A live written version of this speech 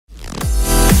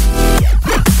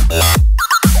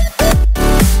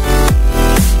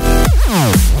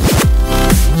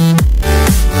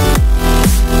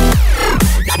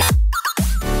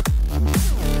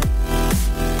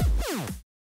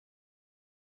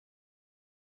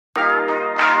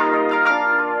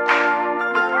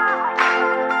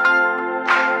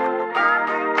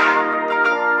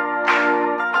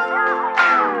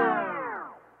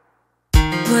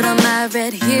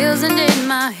red heels and in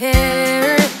my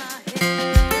hair.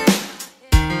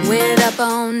 Waited up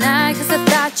all night cause I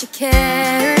thought you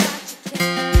cared.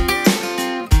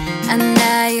 And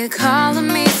now you're calling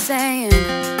me saying,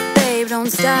 babe,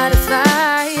 don't start a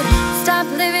fight. Stop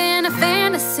living a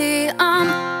fantasy, I'm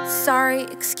sorry,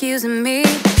 excuse me.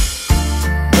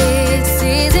 This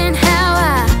isn't how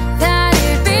I thought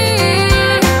it'd be.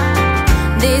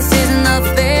 This isn't the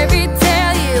fairy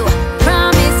tale you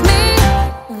promised me.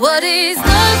 What is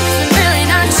love? 'Cause I'm really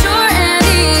not sure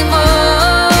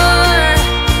anymore.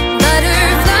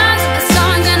 Butterflies in my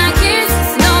song and I kiss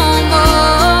no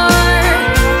more.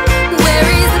 Where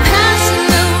is the passion,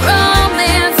 the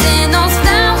romance, and those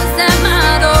flowers at my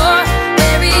door?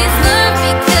 Where is love?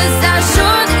 Because I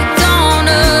surely don't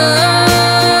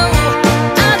know.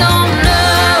 I don't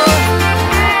know.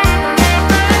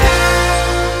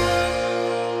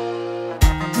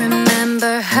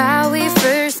 Remember how we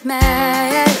first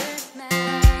met?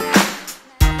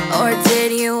 Or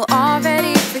did you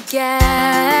already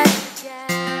forget?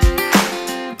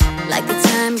 Like the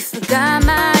time you forgot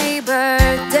my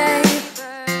birthday.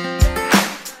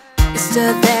 You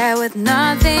stood there with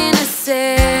nothing to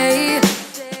say.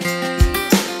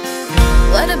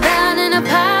 What about an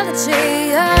apology?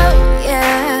 Oh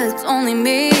yeah, it's only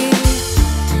me.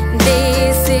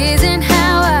 This isn't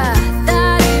how I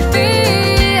thought it'd be.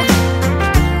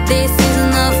 This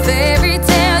isn't the fairy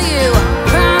tale you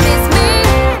promised me.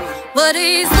 What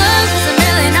is love? 'Cause I'm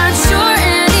really not sure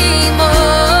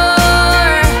anymore.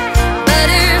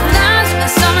 Butterflies in my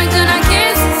stomach and I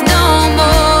kiss no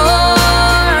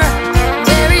more.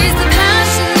 Where is the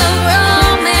passion, the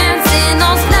romance, and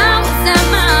those flowers at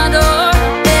my door?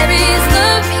 Where is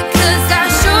love? Because I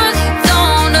surely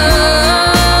don't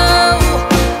know.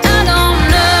 I don't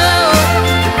know.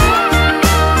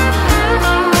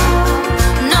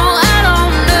 No, I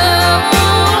don't know.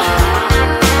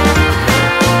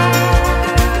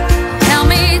 Tell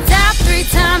me tap 3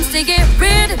 times to get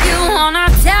rid of you. Wanna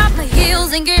tap my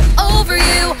heels and get over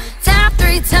you. Tap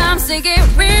 3 times to get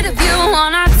rid of you.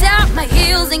 Wanna tap my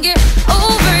heels and get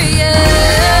over you.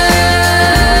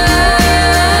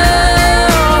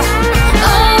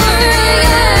 Over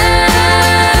you.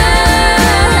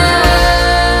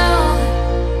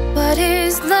 What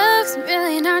is love? 'Cause I'm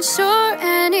really not sure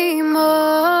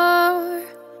anymore.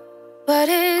 What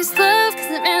is love?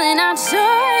 'Cause I'm really not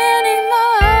sure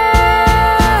anymore.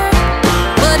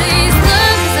 What is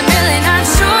love? 'Cause I'm really not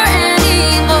sure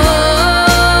anymore.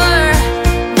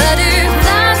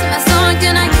 Butterflies in my song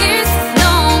and I kiss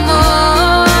no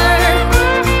more.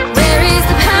 Where is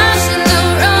the passion, the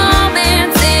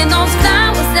romance, and those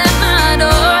flowers at my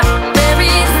door? Where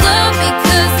is love?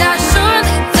 Because I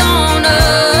surely don't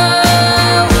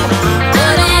know.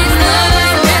 What is love?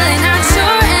 'Cause I'm really not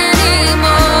sure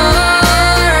anymore.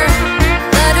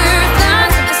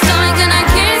 Butterflies in my stomach and I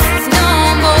kiss no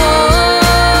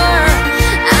more.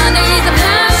 I need the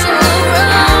passion, the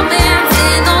romance,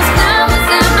 and those flowers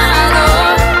at my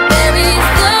door. Where is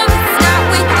love? It's not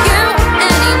with you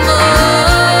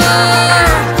anymore.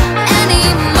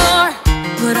 Anymore.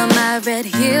 Put on my red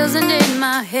heels and in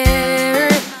my hair.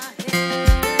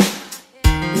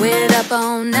 Waited up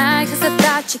all night cause I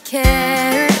thought you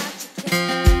cared.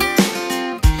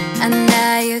 And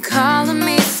now you're calling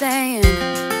me saying,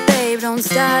 babe, don't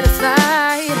start a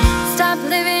fight. Stop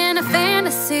living a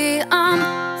fantasy, I'm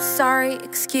sorry,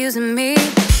 excuse me.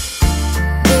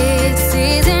 This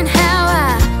isn't how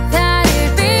I thought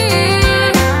it'd be.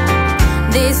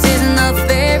 This isn't the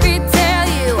fairy tale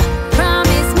you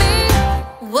promised me.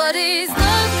 What is